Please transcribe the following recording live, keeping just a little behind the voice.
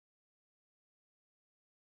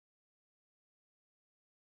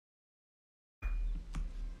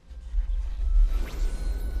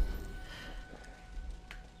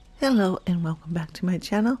Hello and welcome back to my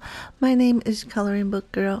channel. My name is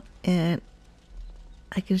ColoringBookGirl and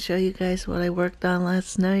I can show you guys what I worked on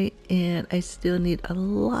last night, and I still need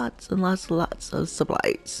lots and lots of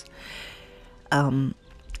supplies.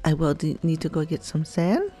 I will need to go get some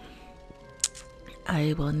sand.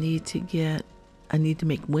 I need to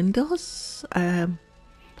make windows. I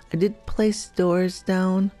did place doors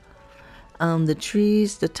down. The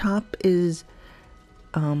trees, the top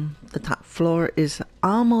floor is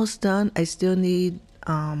almost done. I still need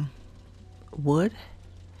wood,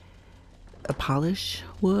 a polish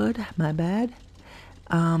wood, my bad.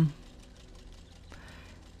 I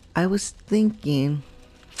was thinking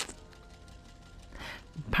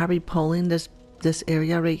probably pulling this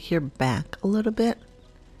area right here back a little bit.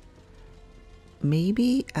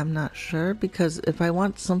 Maybe, I'm not sure, because if I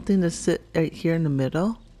want something to sit right here in the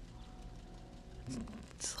middle,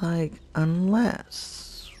 it's like,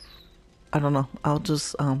 unless, I don't know, I'll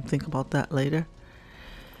just think about that later.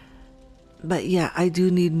 But yeah, I do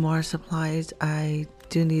need more supplies. I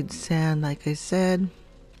do need sand, like I said.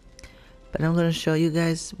 But I'm going to show you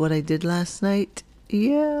guys what I did last night.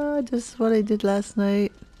 Yeah, just what I did last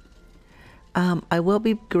night. I will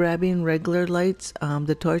be grabbing regular lights.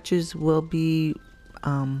 The torches will be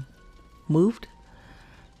moved.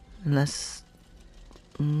 Unless,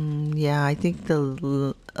 yeah, I think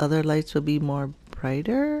the other lights will be more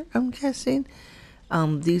brighter, I'm guessing.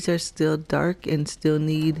 These are still dark and still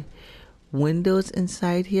need windows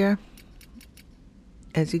inside here.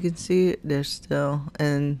 As you can see, they're still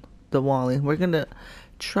in the walling. We're gonna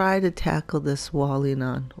try to tackle this walling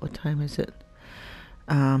on, what time is it?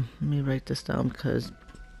 Let me write this down because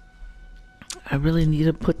I really need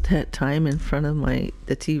to put that time in front of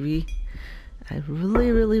the TV. I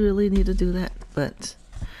really need to do that, but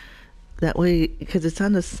that way, because it's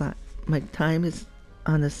on the side, my time is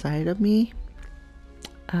on the side of me.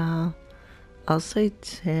 I'll say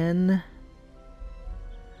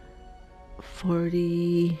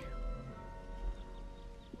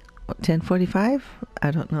 10:45.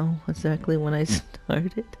 I don't know exactly when I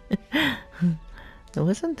started. It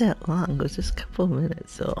wasn't that long, it was just a couple of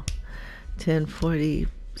minutes, so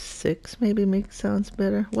 10:46 maybe sounds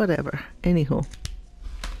better. Whatever. Anywho,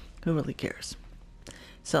 who really cares?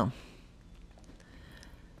 So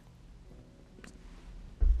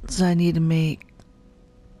I need to make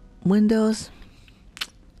windows,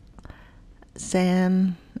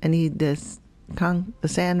 sand. I need the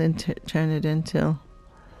sand and turn it into.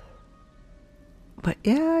 But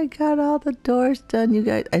yeah, I got all the doors done, you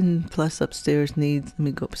guys. And plus upstairs needs, let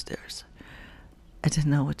me go upstairs. I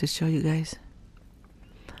didn't know what to show you guys.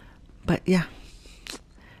 But yeah,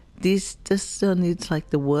 this still needs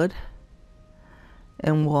like the wood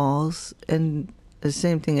and walls and the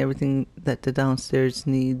same thing, everything that the downstairs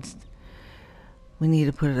needs. We need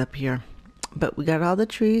to put it up here. But we got all the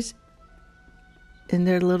trees in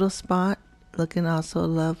their little spot, looking also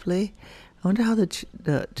lovely. I wonder how the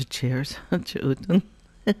chairs, I'm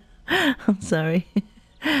sorry.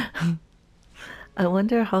 I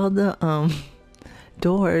wonder how the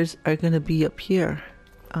doors are gonna be up here.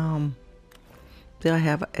 Do I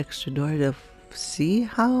have an extra door to see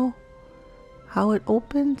how it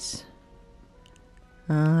opens?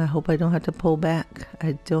 I hope I don't have to pull back.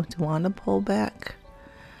 I don't want to pull back.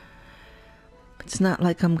 It's not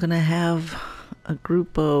like I'm gonna have a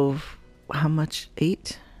group of, how much,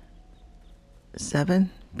 7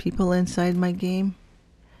 people inside my game.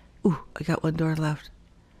 Ooh, I got one door left.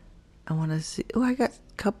 I want to see. Oh, I got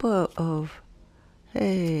a couple of,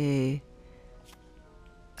 hey.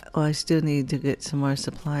 Oh, I still need to get some more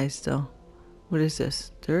supplies though. What is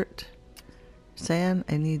this? Dirt? Sand?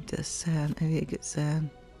 I need this sand. I need to get sand.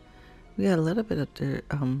 We got a little bit of dirt,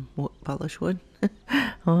 polished wood.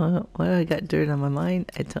 Oh, why I got dirt on my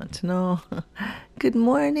mind, I don't know. Good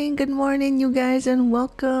morning, you guys, and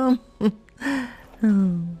welcome.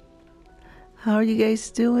 How are you guys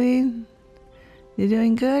doing? You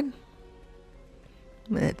doing good?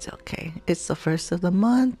 It's okay. It's the first of the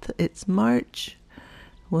month. It's March.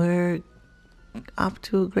 We're off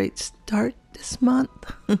to a great start this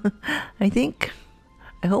month. I think.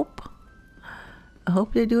 I hope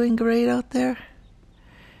you're doing great out there.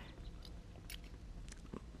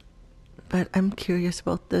 But I'm curious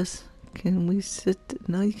about this. Can we sit?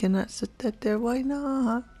 No, you cannot sit that there. Why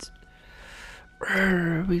not?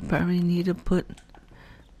 We probably need to put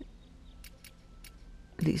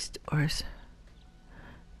these doors.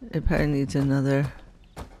 It probably needs another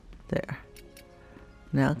there.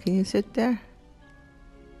 Now can you sit there?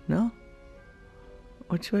 No?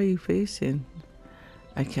 Which way are you facing?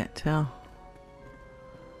 I can't tell.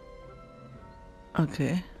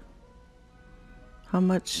 Okay. How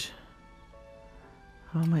much?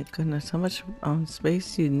 Oh my goodness, how much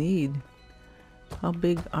space do you need? How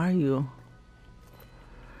big are you?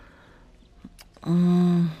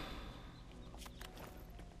 I'm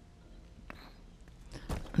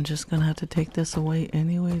just gonna have to take this away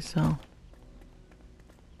anyway, so.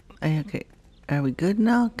 Okay, are we good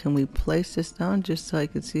now? Can we place this down just so I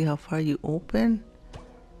can see how far you open?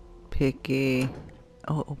 Picky.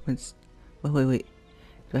 Oh, it opens. Wait.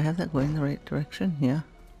 Do I have that going in the right direction? Yeah.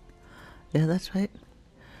 Yeah, that's right.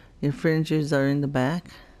 Your fringes are in the back.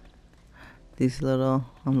 These little,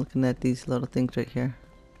 I'm looking at these little things right here.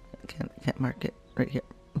 Can't mark it right here.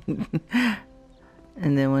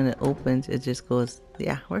 And then when it opens, it just goes,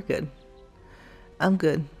 yeah, we're good. I'm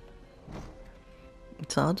good.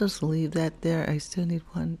 So I'll just leave that there. I still need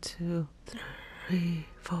 1, 2, 3,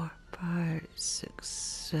 4, 5, 6,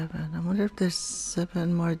 7. I wonder if there's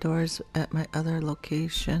 7 more doors at my other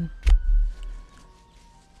location.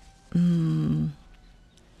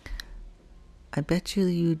 I bet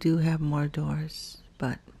you do have more doors,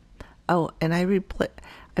 but oh, and I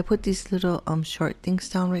put these little short things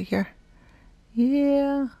down right here.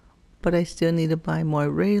 Yeah, but I still need to buy more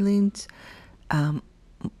railings.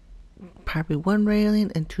 Probably 1 railing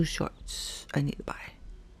and 2 shorts I need to buy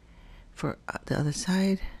for the other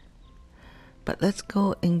side. But let's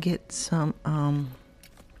go and get some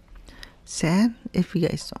sand, if you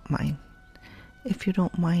guys don't mind. If you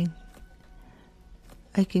don't mind,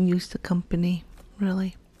 I can use the company,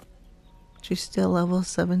 really. She's still level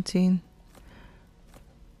 17.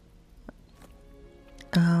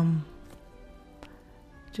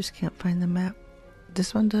 Just can't find the map.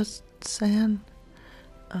 This one does sand.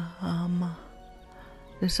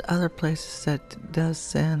 There's other places that does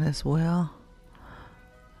sand as well.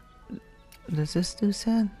 Does this do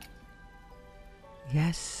sand?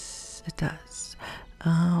 Yes, it does.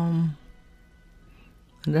 Wonder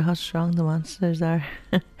how strong the monsters are.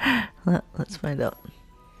 Let's find out.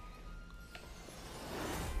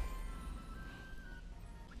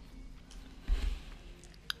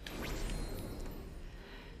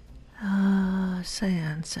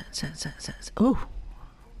 Sand. Oh,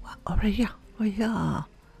 wow, right here. Oh yeah.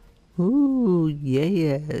 Ooh,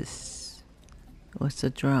 yes. What's the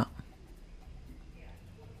drop?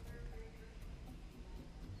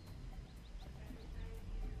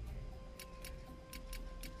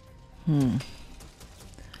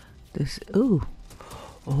 This. Ooh.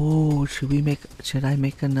 Oh, should I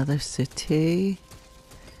make another city?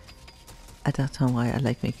 I don't know why I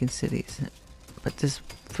like making cities, but this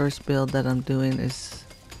first build that I'm doing is.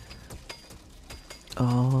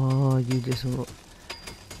 Oh, you just.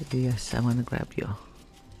 Yes, I want to grab you.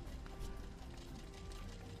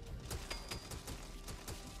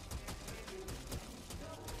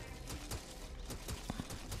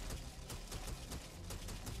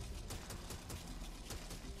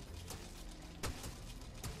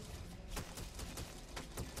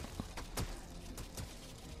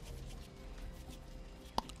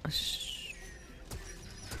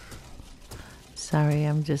 Sorry,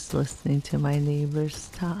 I'm just listening to my neighbors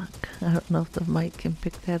talk. I don't know if the mic can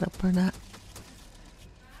pick that up or not.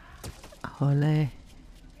 Ole.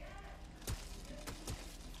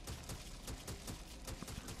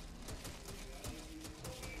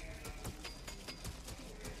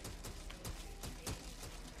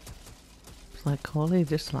 It's like, holy,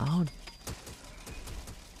 just loud.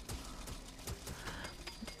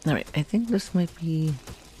 Alright, I think this might be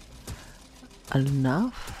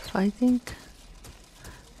enough, I think.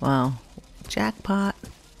 Wow, jackpot.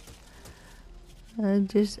 I'm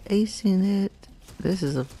just acing it.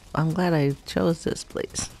 I'm glad I chose this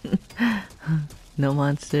place. No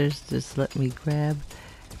monsters, just let me grab.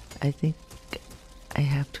 I think I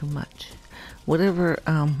have too much. Whatever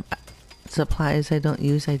supplies I don't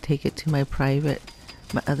use, I take it to my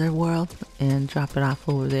other world and drop it off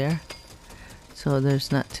over there. So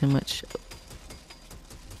there's not too much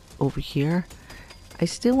over here. I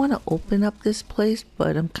still want to open up this place,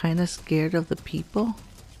 but I'm kind of scared of the people.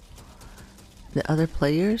 The other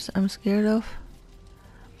players I'm scared of.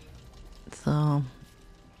 So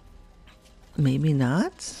maybe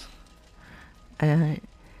not. I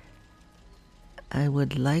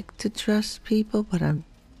would like to trust people, but I'm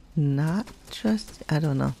not I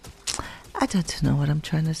don't know. I don't know what I'm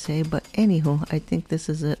trying to say, but anywho, I think this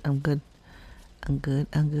is it. I'm good.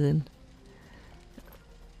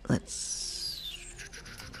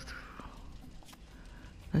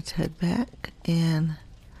 Let's head back and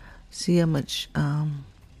see how much I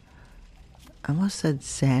almost said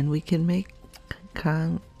sand we can make.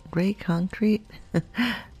 Gray concrete.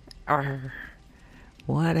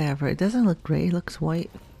 Whatever. It doesn't look gray, it looks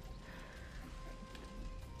white.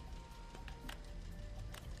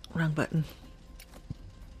 Wrong button.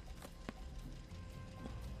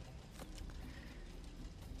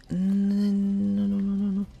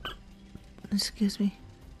 No. Excuse me.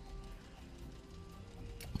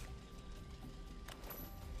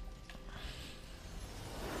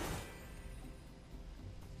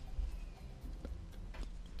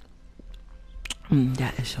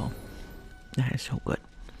 That is so good.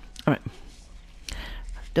 All right.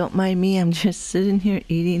 Don't mind me. I'm just sitting here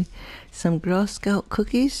eating some Girl Scout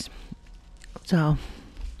cookies. So,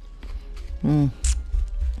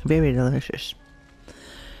 very delicious.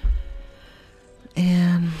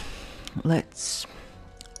 And let's.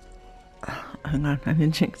 Hang on. I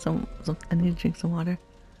need to drink some. I need to drink some water.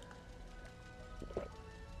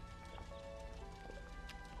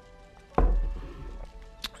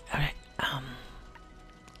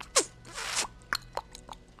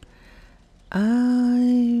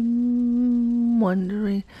 I'm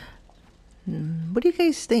wondering, what do you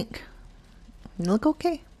guys think? You look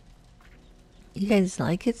okay? You guys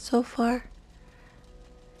like it so far?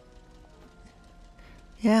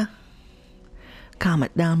 Yeah?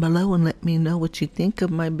 Comment down below and let me know what you think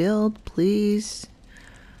of my build, please.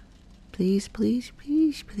 Please.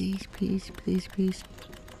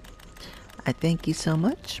 I thank you so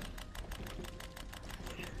much.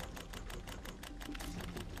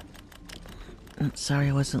 Sorry,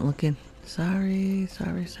 I wasn't looking. Sorry.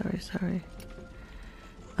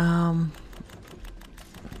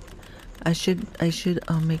 I should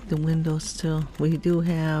make the windows still. We do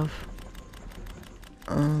have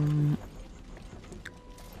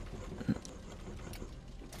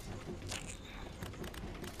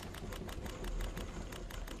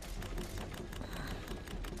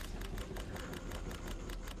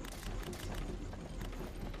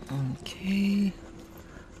okay,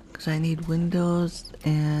 because I need windows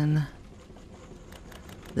and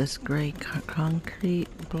this gray concrete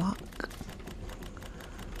block.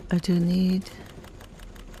 I do need.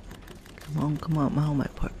 Come on,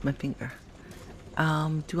 my finger.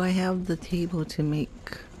 Do I have the table to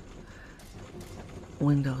make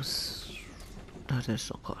windows? That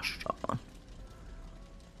is a question.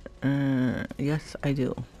 Yes, I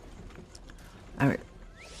do. Alright,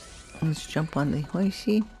 let's jump on the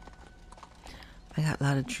horsey. I got a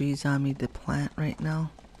lot of trees on me to plant right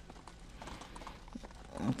now.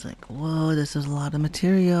 It's like, whoa, this is a lot of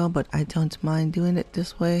material, but I don't mind doing it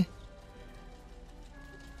this way.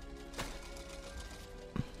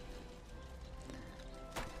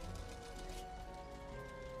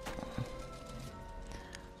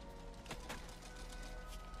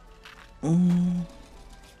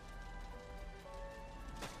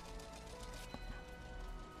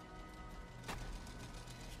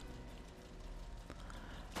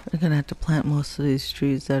 I'm gonna have to plant most of these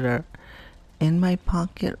trees that are in my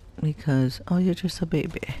pocket because, oh, you're just a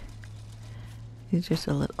baby. You're just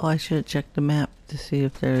a little. Oh, I should have checked the map to see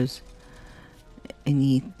if there's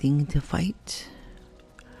anything to fight.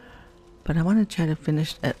 But I want to try to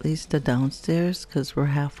finish at least the downstairs because we're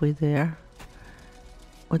halfway there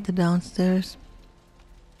with the downstairs.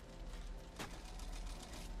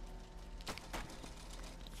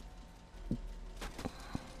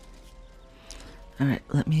 Alright,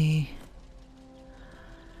 let me.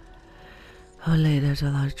 Holy, there's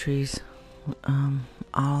a lot of trees.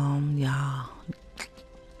 Yeah.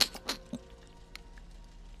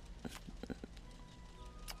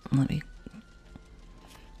 Let me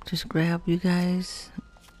just grab you guys.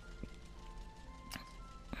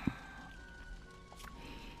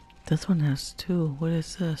 This one has two. What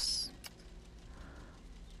is this?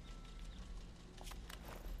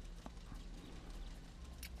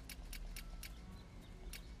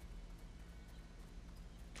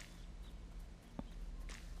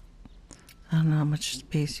 I don't know how much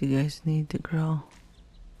space you guys need to grow,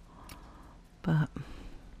 but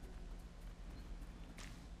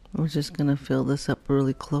we're just gonna fill this up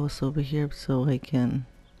really close over here so I can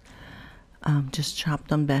just chop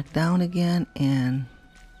them back down again, and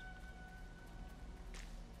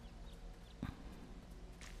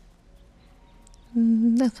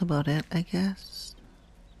that's about it, I guess.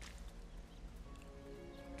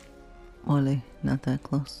 Ole, not that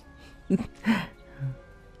close.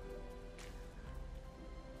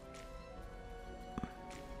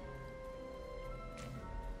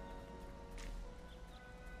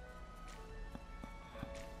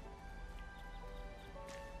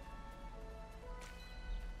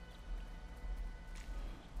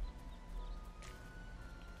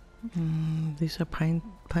 These are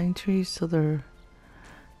pine trees, so they're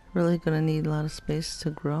really gonna need a lot of space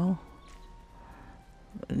to grow.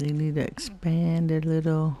 They need to expand a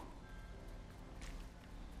little.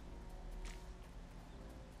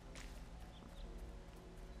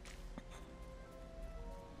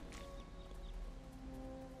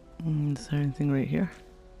 Is there anything right here?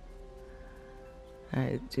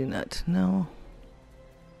 I do not know.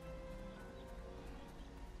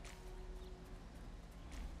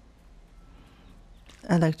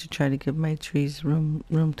 I like to try to give my trees room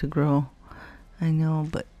to grow. I know,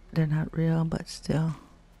 but they're not real, but still.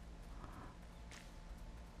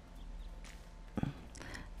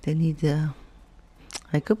 They need to...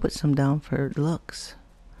 I could put some down for looks.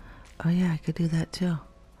 Oh yeah, I could do that too.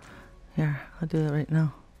 Here, I'll do it right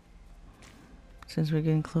now. Since we're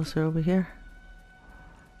getting closer over here.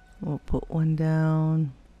 We'll put one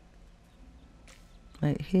down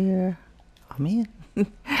right here. Oh man,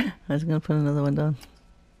 I was gonna put another one down.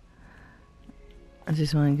 I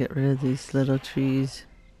just want to get rid of these little trees.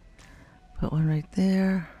 Put one right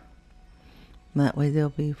there. That way they'll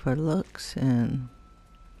be for looks and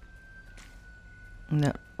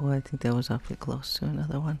that. Oh, I think that was awfully close to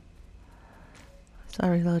another one.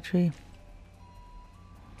 Sorry, little tree.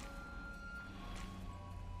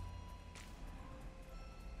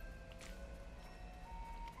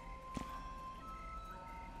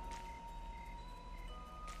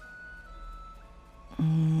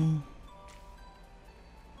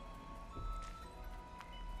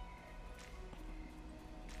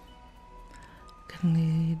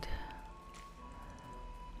 Need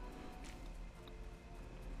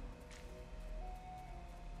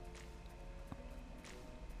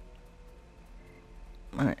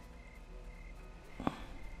all right.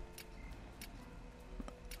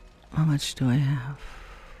 How much do I have?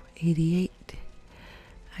 88.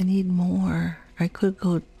 I need more. I could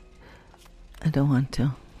go... I don't want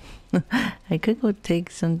to. I could go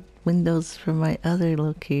take some windows from my other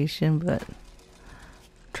location, but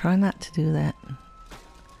try not to do that.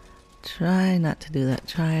 Try not to do that.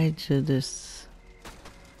 Try to just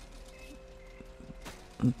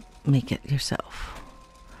make it yourself.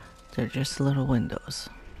 They're just little windows.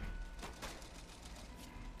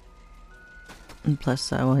 And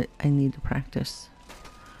plus, I need to practice.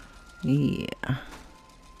 Yeah.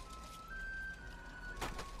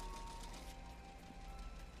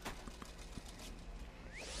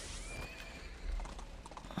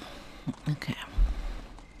 Okay.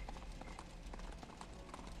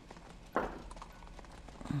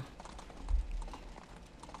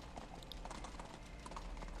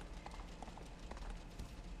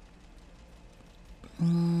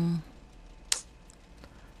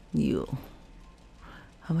 You.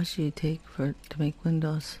 How much do you take to make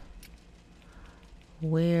windows?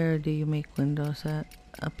 Where do you make windows at?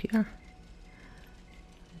 Up here?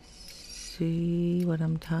 See what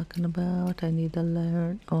I'm talking about? I need to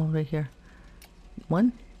learn. Oh, right here.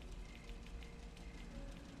 One?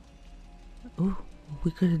 Ooh,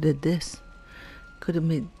 we could have did this. Could have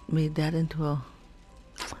made that into a...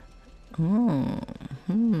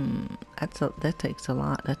 That takes a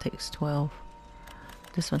lot. That takes 12.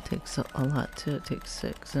 This one takes a lot too. It takes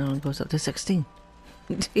 6. And it goes up to 16.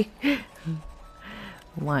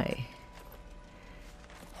 Why?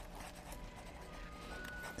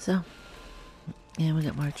 So, yeah, we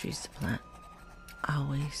got more trees to plant.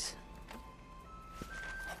 Always.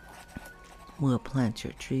 We'll plant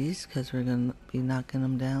your trees because we're going to be knocking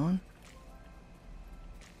them down.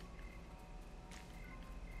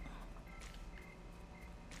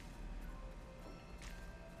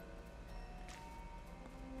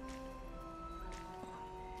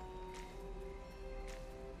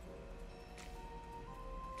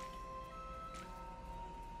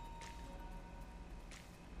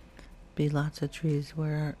 Be lots of trees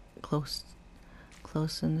where close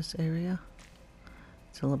in this area.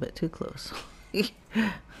 It's a little bit too close. It's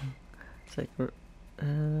like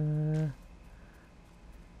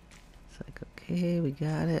okay, we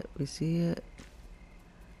got it, we see it.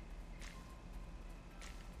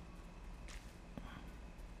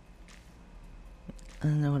 I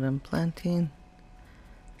don't know what I'm planting.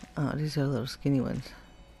 Oh, these are little skinny ones.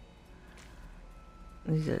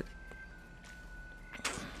 These are...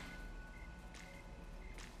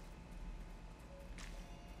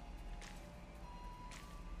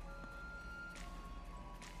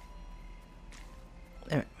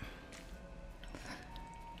 There.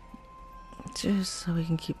 Just so we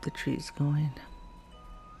can keep the trees going.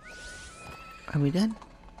 Are we done?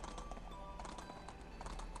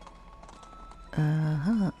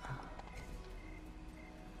 Uh-huh.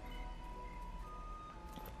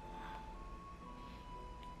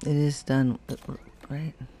 It is done,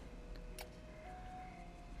 right?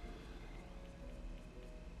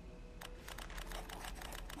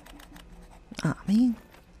 I mean...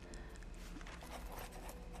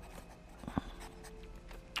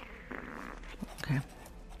 Okay.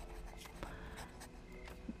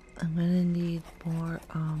 I'm gonna need more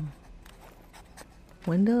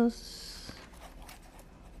windows.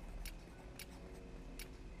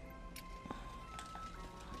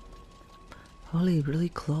 Holy, really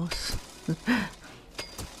close.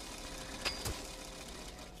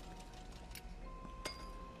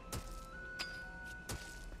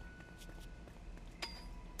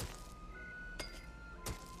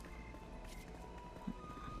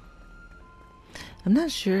 I'm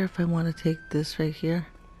not sure if I want to take this right here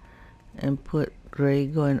and put gray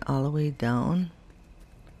going all the way down.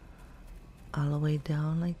 All the way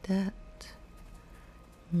down like that.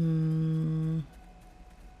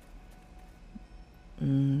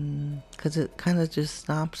 Because it kind of just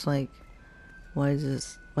stops. Like, why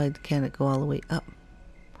can't it go all the way up?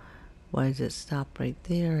 Why does it stop right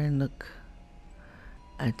there? And look,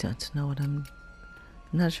 I don't know what I'm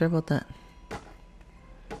not sure about that.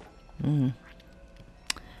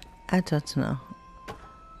 I don't know.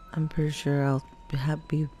 I'm pretty sure I'll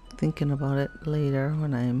be thinking about it later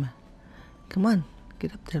when I'm... Come on,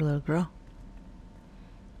 get up there, little girl.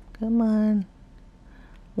 Come on.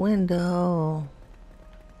 Window.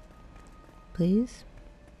 Please.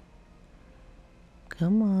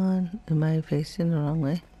 Come on. Am I facing the wrong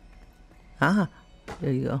way? Ah,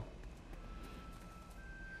 there you go.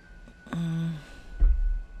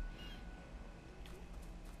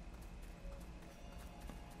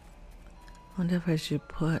 Wonder if I should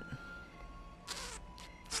put...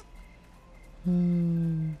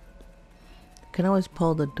 Can always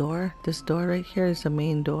pull the door. This door right here is the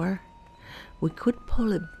main door. We could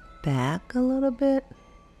pull it back a little bit.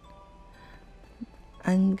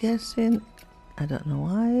 I'm guessing. I don't know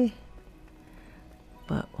why.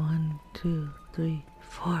 But 1, 2, 3,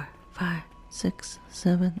 4, 5, 6,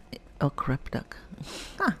 7, 8. Oh, crap duck.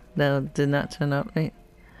 That did not turn out right.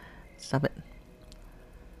 Stop it.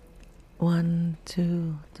 1,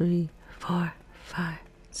 2, 3, 4, 5,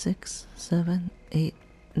 6, 7, 8,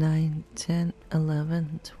 9, 10,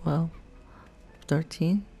 11, 12,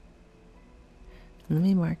 13. Let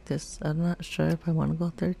me mark this. I'm not sure if I want to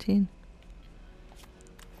go 13.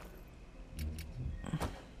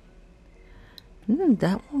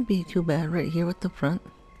 That won't be too bad right here with the front.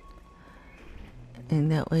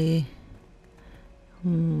 And that way,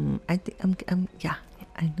 I think I'm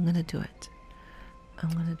gonna do it.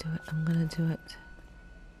 I'm gonna do it.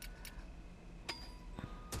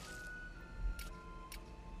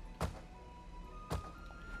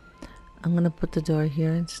 I'm gonna put the door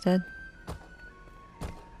here instead.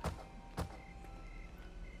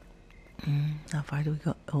 How far do we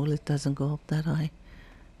go? Oh, it doesn't go up that high.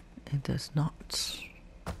 It does not.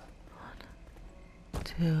 1,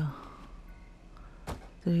 2,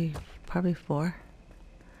 3, probably 4.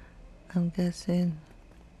 I'm guessing.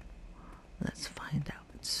 Let's find out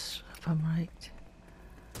if I'm right.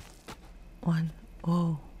 1,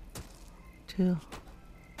 2,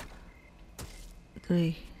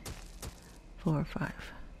 3, 4, 5.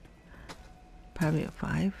 Probably a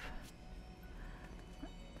 5.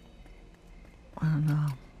 I don't know.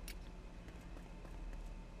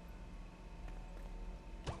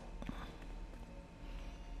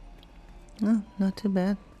 No, not too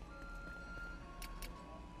bad.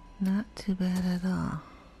 Not too bad at all.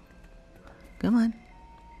 Come on.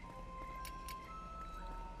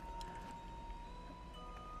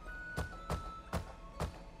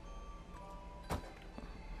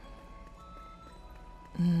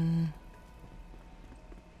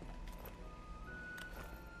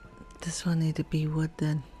 This one need to be wood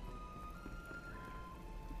then.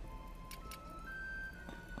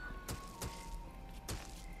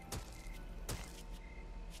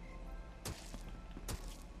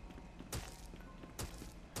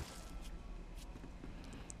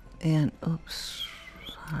 And oops,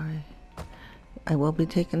 sorry. I will be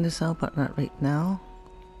taking this out, but not right now.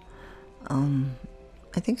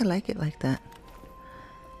 I think I like it like that.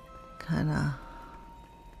 Kinda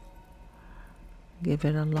give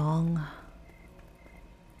it a long.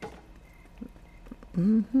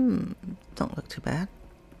 Don't look too bad.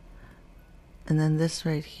 And then this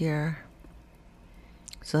right here.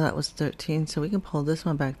 So that was 13. So we can pull this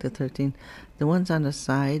one back to 13. The ones on the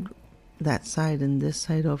side, that side and this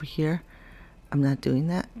side over here, I'm not doing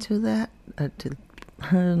that to that. I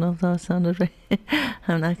don't know if that sounded right.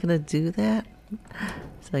 I'm not gonna do that.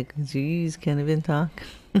 It's like, geez, can't even talk.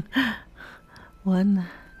 1,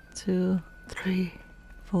 2, 3,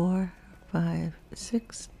 4, 5,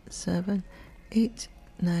 6, 7, 8,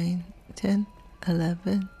 9, 10,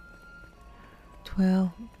 11,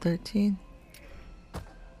 12, 13.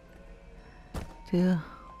 2,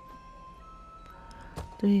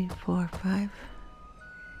 3, 4, 5.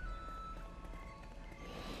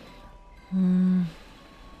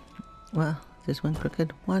 Well, this one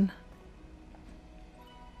crooked. 1,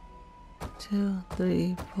 2,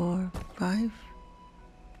 3, 4, 5.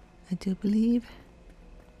 I do believe.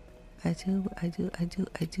 I do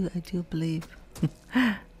believe.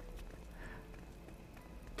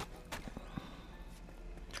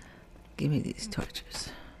 Give me these torches.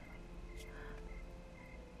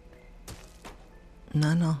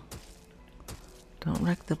 No. Don't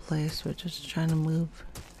wreck the place. We're just trying to move,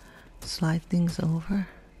 slide things over.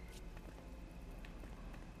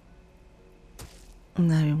 I'm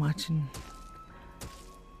not even watching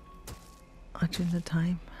the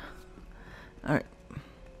time. Alright.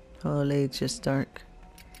 Oh, it's just dark.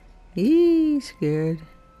 Eee, scared.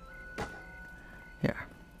 Here.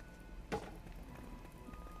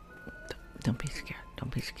 Don't be scared.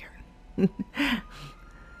 Don't be scared. And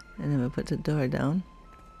then we put the door down.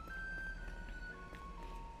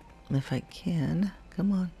 If I can.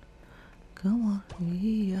 Come on. Come on.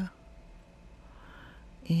 Yeah.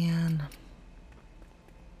 And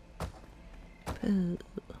 2,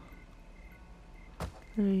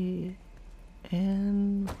 3,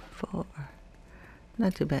 and 4.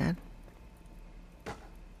 Not too bad.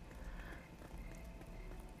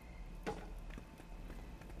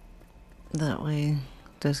 That way,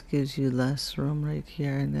 this gives you less room right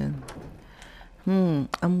here, and then,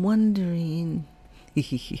 I'm wondering,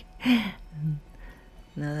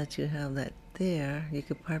 now that you have that there, you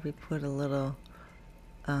could probably put a little,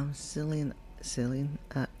 ceiling,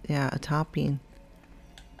 a topping.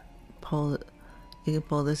 You can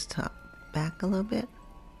pull this top back a little bit.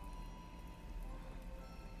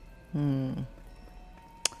 Don't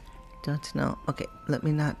know. Okay, let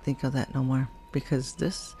me not think of that no more, because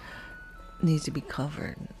this needs to be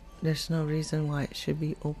covered. There's no reason why it should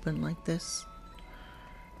be open like this.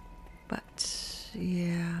 But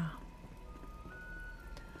yeah,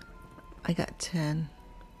 I got 10.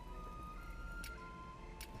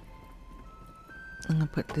 I'm gonna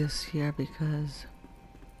put this here because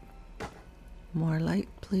more light,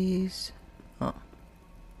 please. Oh,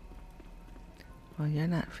 well, you're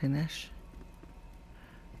not finished.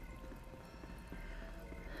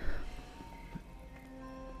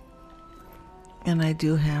 And I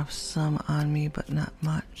do have some on me, but not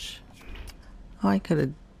much. Oh, I could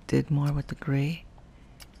have did more with the gray.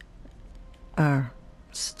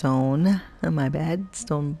 Stone. My bad.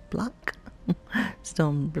 Stone block.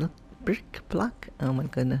 Brick block. Oh my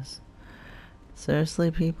goodness. Seriously,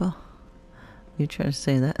 people? You try to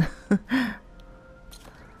say that?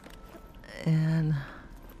 And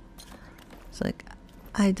it's like,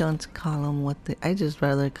 I don't call them I just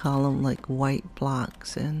rather call them like white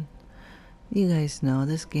blocks. And you guys know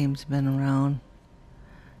this game's been around,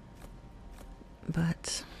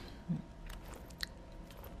 but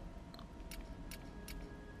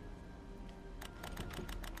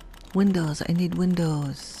windows. I need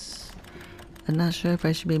windows. I'm not sure if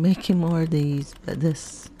I should be making more of these, but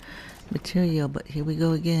this material. But here we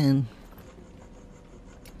go again.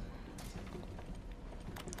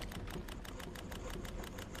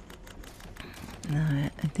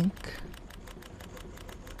 Alright, I think.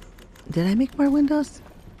 Did I make more windows?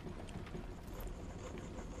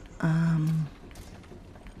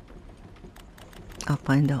 I'll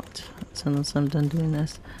find out as soon as I'm done doing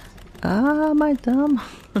this. Ah, my thumb.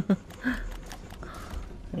 Okay.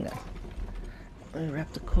 Let me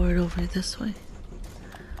wrap the cord over this way.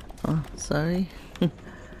 Oh, sorry.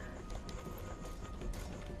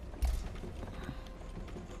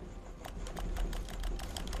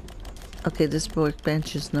 Okay, this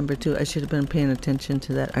workbench is number 2. I should have been paying attention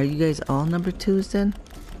to that. Are you guys all number 2s then?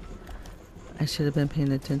 I should have been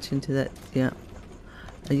paying attention to that. Yeah.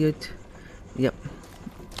 Are you? Yep.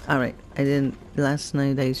 Alright. I didn't. Last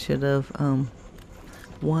night I should have.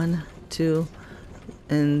 1, 2,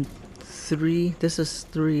 and 3. This is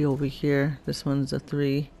 3 over here. This one's a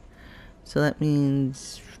 3. So that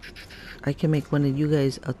means I can make one of you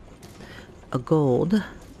guys a gold.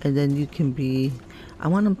 And then you can be. I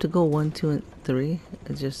want them to go 1, 2, and 3.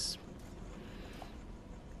 It just.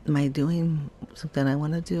 Am I doing something I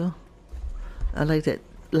want to do? I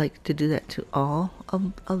like to do that to all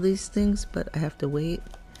of these things, but I have to wait.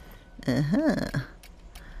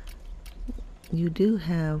 You do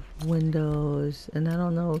have windows, and I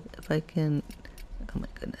don't know if I can. Oh my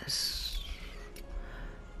goodness.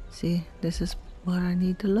 See, this is what I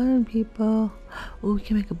need to learn, people. Oh, we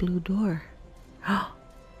can make a blue door.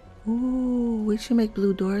 Oh, we should make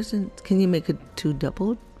blue doors. And can you make it 2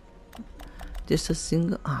 doubled? Just a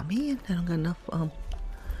single. Oh man, I don't got enough. All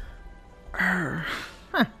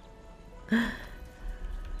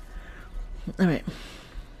right,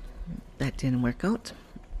 that didn't work out.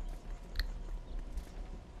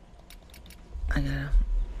 I gotta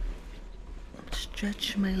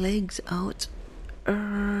stretch my legs out.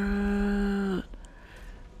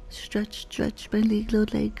 Stretch my little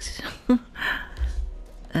legs.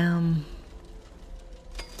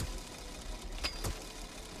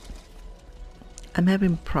 I'm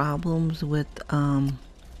having problems with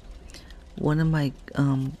one of my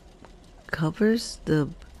covers. The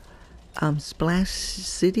Splash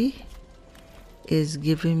City is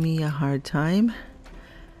giving me a hard time.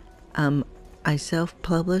 I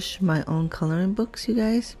self-publish my own coloring books, you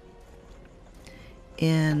guys,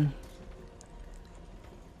 and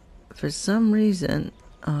for some reason,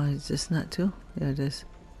 is this not too? Yeah, it is.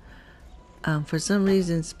 For some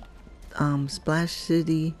reason, Splash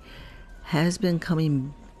City has been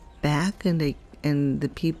coming back, and the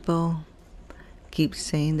people keep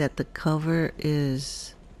saying that the cover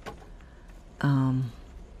is the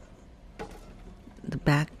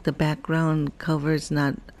background cover is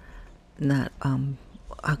not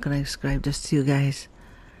how can I describe this to you guys?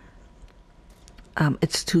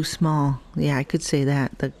 It's too small. Yeah, I could say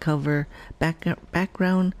that the cover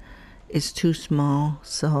background is too small.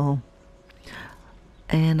 So,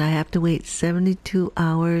 and I have to wait 72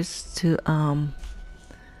 hours to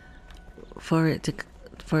for it to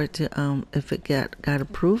if it got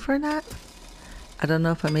approved or not. I don't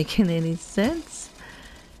know if I'm making any sense,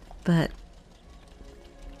 but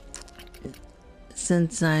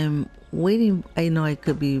since I'm waiting, I know I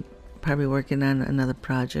could be probably working on another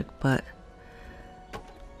project, but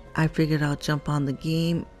I figured I'll jump on the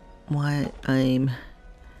game while I'm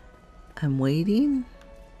waiting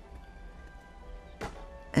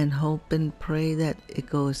and hope and pray that it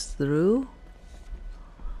goes through.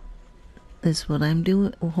 That's what I'm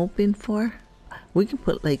hoping for. We can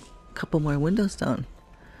put like a couple more windows down.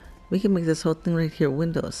 We can make this whole thing right here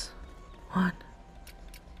windows.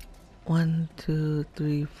 One, two,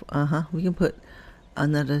 three, four. We can put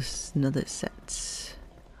another set.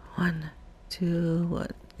 1, 2,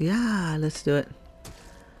 what? Yeah, let's do it.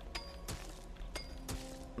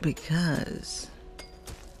 Because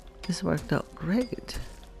this worked out great.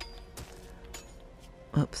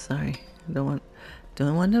 Oops, sorry. Don't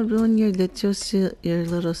want to ruin your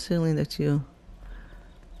little ceiling that you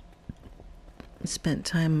spent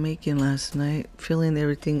time making last night, filling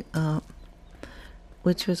everything up,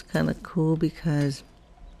 which was kind of cool because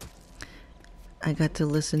I got to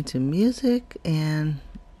listen to music and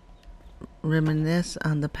reminisce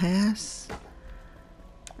on the past.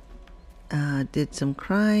 Did some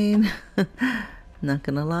crying, not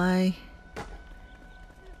gonna lie.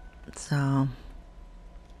 So,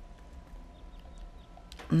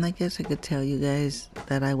 and I guess I could tell you guys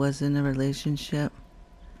that I was in a relationship,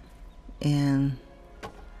 and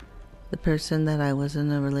the person that I was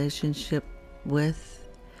in a relationship with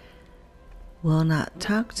will not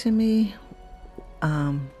talk to me.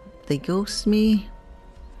 They ghost me.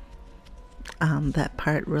 That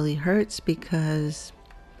part really hurts because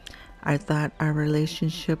I thought our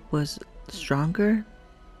relationship was stronger,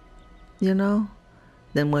 you know,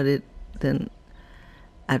 than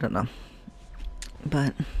I don't know.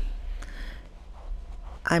 But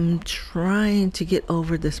I'm trying to get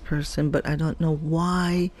over this person, but I don't know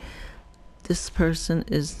why this person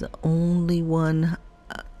is the only one.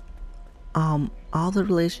 All the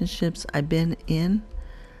relationships I've been in,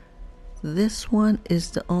 this one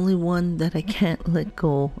is the only one that I can't let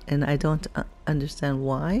go, and I don't understand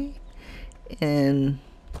why. And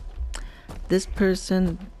this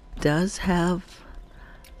person does have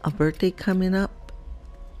a birthday coming up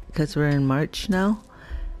because we're in March now,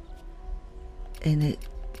 and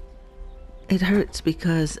it hurts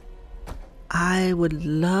because I would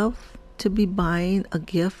love to be buying a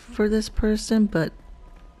gift for this person, but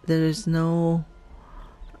there's no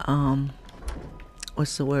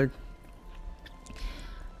what's the word?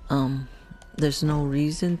 There's no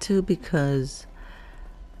reason to, because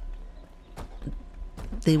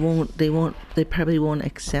they probably won't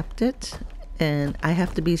accept it, and I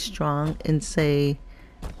have to be strong and say,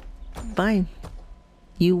 fine,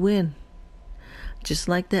 you win. Just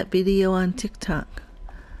like that video on TikTok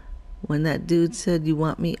when that dude said, you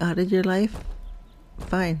want me out of your life?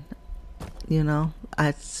 Fine. You know,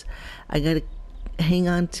 I gotta hang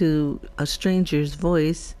on to a stranger's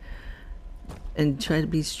voice and try to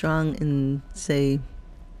be strong and say,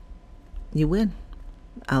 you win.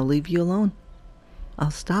 I'll leave you alone.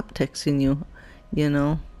 I'll stop texting you, you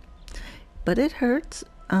know. But it hurts.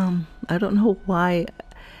 I don't know why.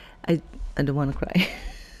 I don't want to cry.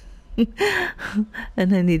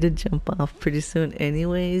 And I need to jump off pretty soon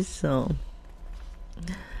anyways, so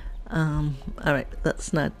all right, let's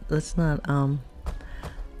stop.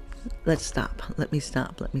 Let me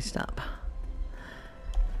stop.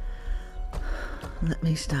 let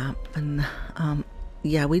me stop. And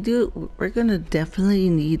yeah, we're gonna definitely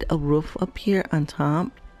need a roof up here on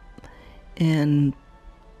top. And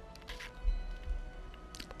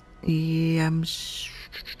yeah, I'm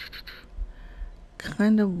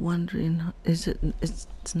kind of wondering, it's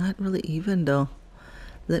not really even though.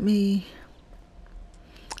 Let me,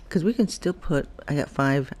 because we can still put, I got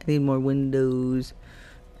 5, I need more windows.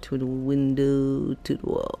 To the window, to the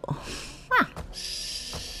wall.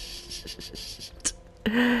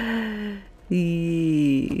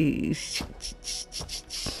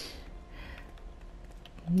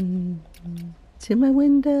 To my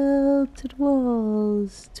window, to the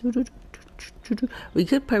walls. We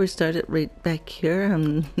could probably start it right back here. I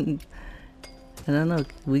don't know.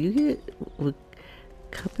 Will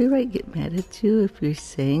copyright get mad at you if you're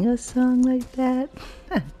saying a song like that?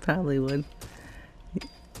 I probably would.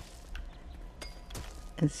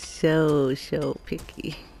 It's so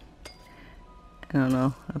picky. I don't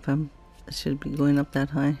know if I should be going up that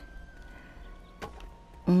high.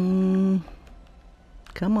 Come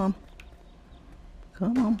on.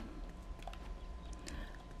 Come on.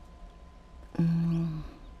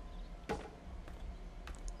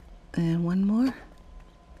 And one more.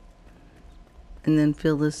 And then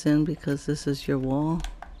fill this in because this is your wall.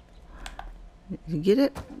 You get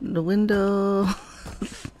it? The window.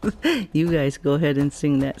 You guys go ahead and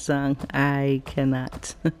sing that song. I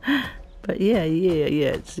cannot. But yeah.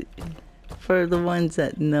 It's for the ones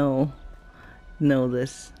that know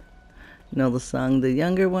this. Know the song. The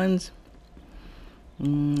younger ones,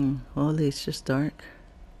 holy, it's just dark.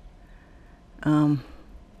 I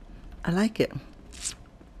like it.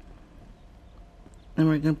 And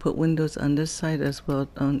we're gonna put windows on this side as well.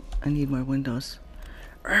 I need more windows.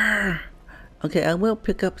 Okay, I will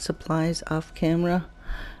pick up supplies off camera,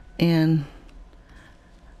 and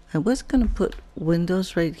I was gonna put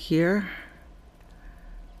windows right here,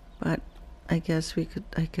 but I guess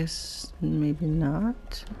maybe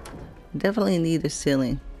not. Definitely need a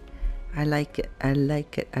ceiling. I like it.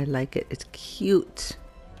 It's cute.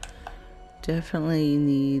 Definitely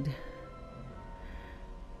need.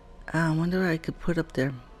 I wonder what I could put up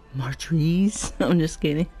there. More trees? I'm just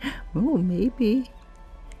kidding. Oh, maybe.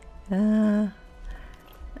 I'm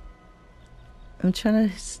trying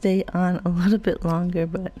to stay on a little bit longer,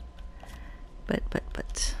 but.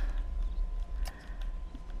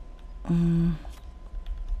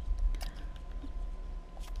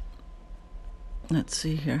 Let's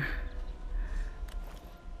see here.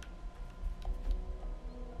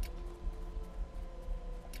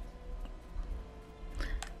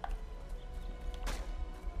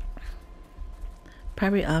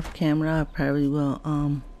 Probably off camera, I probably will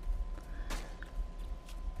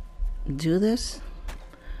do this.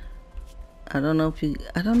 I don't know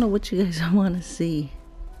what you guys want to see.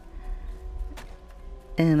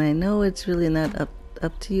 And I know it's really not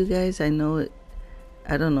up to you guys. I know it.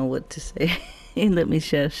 I don't know what to say. Let me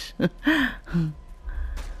shush.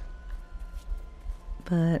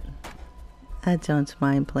 But I don't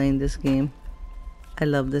mind playing this game. I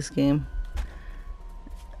love this game.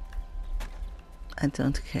 I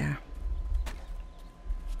don't care.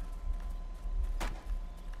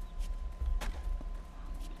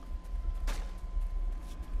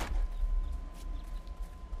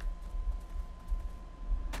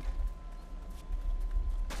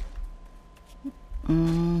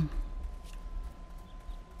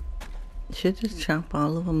 Should just chop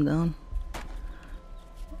all of them down.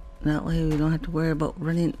 That way we don't have to worry about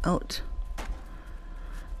running out.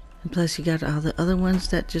 And plus you got all the other ones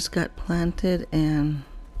that just got planted, and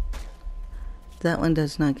that one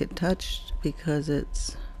does not get touched because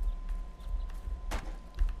it's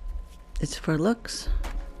for looks.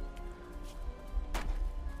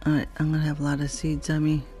 Alright, I'm gonna have a lot of seeds on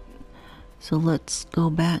me. So let's go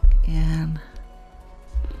back and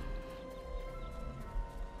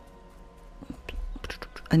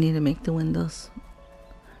I need to make the windows.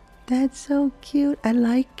 That's so cute. I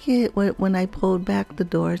like it when I pulled back the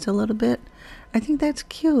doors a little bit. I think that's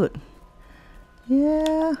cute.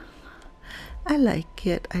 Yeah, I like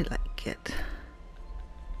it. I like it.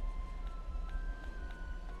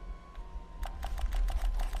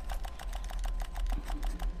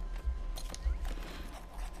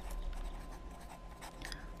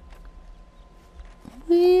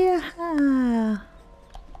 Yeah.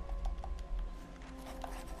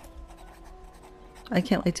 I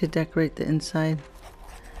can't wait to decorate the inside,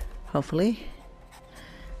 hopefully.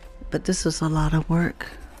 But this is a lot of work.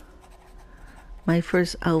 My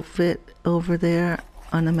first outfit over there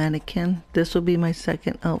on the mannequin. This will be my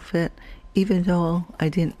second outfit, even though I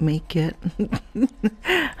didn't make it.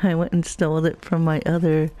 I went and stole it from my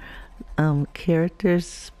other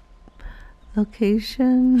characters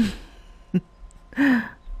location.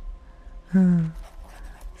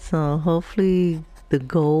 So hopefully the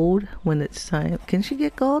gold when it's time. Can she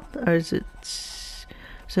get gold, or is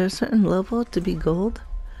there a certain level to be gold?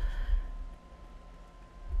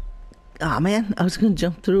 Oh man, I was gonna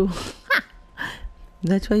jump through.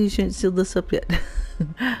 That's why you shouldn't seal this up yet.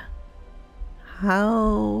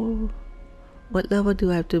 What level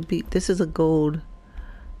do I have to beat? This is a gold.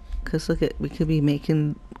 Cause look at, we could be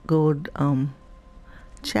making gold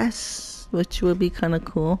chests, which would be kind of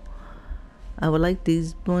cool. I would like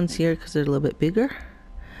these ones here because they're a little bit bigger,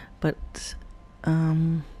 but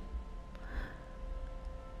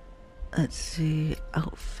let's see,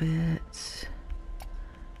 outfits.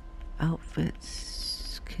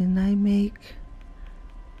 Can I make,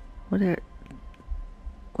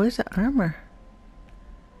 where's the armor?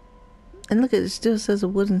 And look, it still says a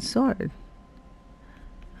wooden sword.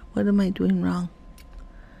 What am I doing wrong?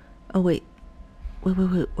 Oh wait,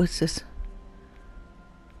 what's this?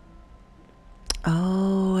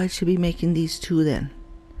 Oh, I should be making these two then.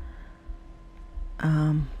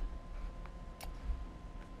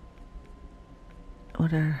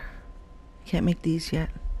 Can't make these yet.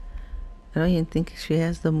 I don't even think she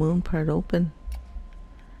has the moon part open.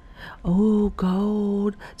 Oh,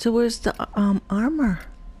 gold. So where's the armor?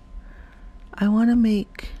 I want to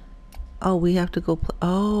make, oh, we have to go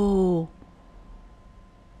oh,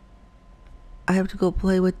 I have to go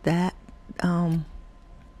play with that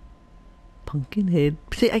pumpkin head.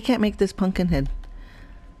 See, I can't make this pumpkin head.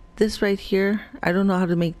 This right here, I don't know how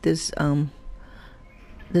to make this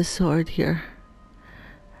this sword here,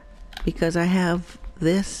 because I have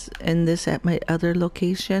this and this at my other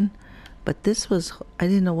location, but this was, I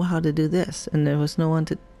didn't know how to do this, and there was no one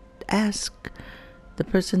to ask. The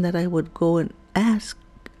person that I would go and ask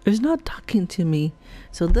is not talking to me.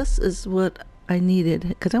 So this is what I needed,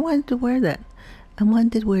 because I wanted to wear that. I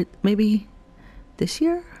wanted to wear, maybe this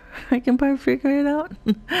year I can probably figure it out.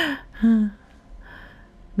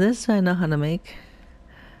 This I know how to make.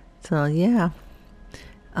 So yeah.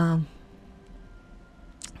 Yeah.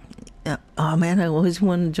 Oh man, I always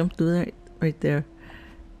want to jump through that right there.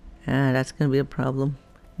 That's gonna be a problem.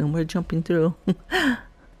 No more jumping through.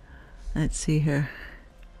 Let's see here.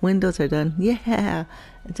 Windows are done. Yeah,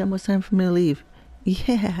 it's almost time for me to leave.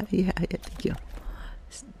 Yeah, thank you.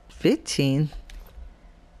 15?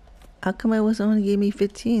 How come it was only gave me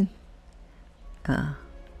 15? I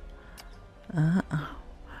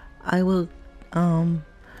will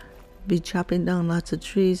be chopping down lots of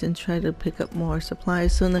trees and try to pick up more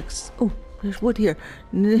supplies. So next, oh, there's wood here.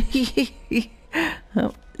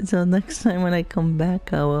 So next time when I come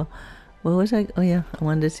back, I will, what was I, oh yeah, I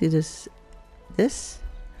wanted to see this.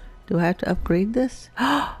 Do I have to upgrade this?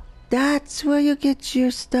 That's where you get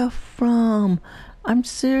your stuff from. I'm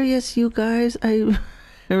serious, you guys. I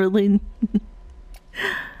really,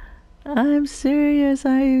 I'm serious.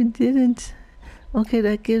 I didn't. Okay,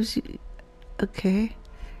 that gives you, okay.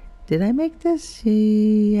 Did I make this?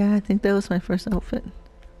 Yeah, I think that was my first outfit.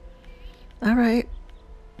 All right.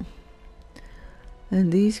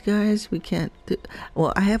 And these guys, we can't do,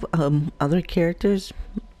 well, I have other characters.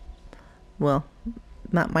 Well,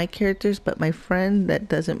 not my characters, but my friend that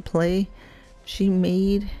doesn't play. She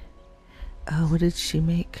made, what did she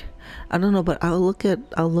make? I don't know, but I'll look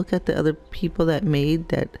at the other people that made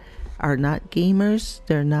that are not gamers.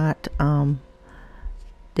 They're not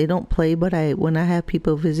they don't play, but when I have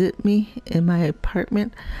people visit me in my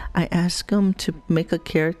apartment, I ask them to make a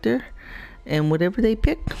character, and whatever they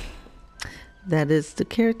pick, that is the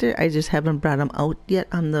character. I just haven't brought them out yet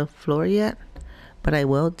on the floor yet, but I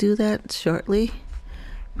will do that shortly.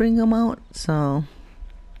 Bring them out. So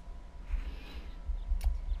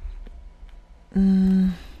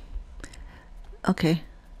okay,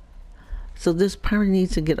 so this probably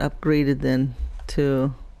needs to get upgraded then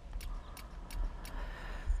to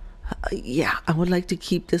yeah, I would like to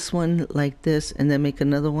keep this one like this and then make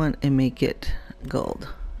another one and make it gold.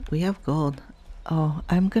 We have gold. Oh,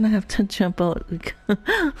 I'm gonna have to jump out.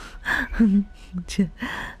 I'm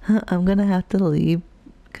gonna have to leave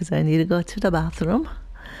because I need to go to the bathroom.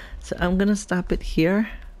 So I'm gonna stop it here.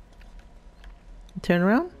 Turn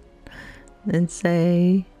around and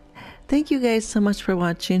say thank you guys so much for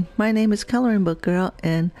watching. My name is ColoringBookGirl,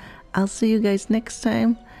 and I'll see you guys next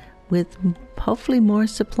time with hopefully more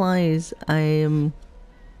supplies. I'll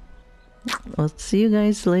see you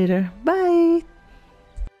guys later. Bye.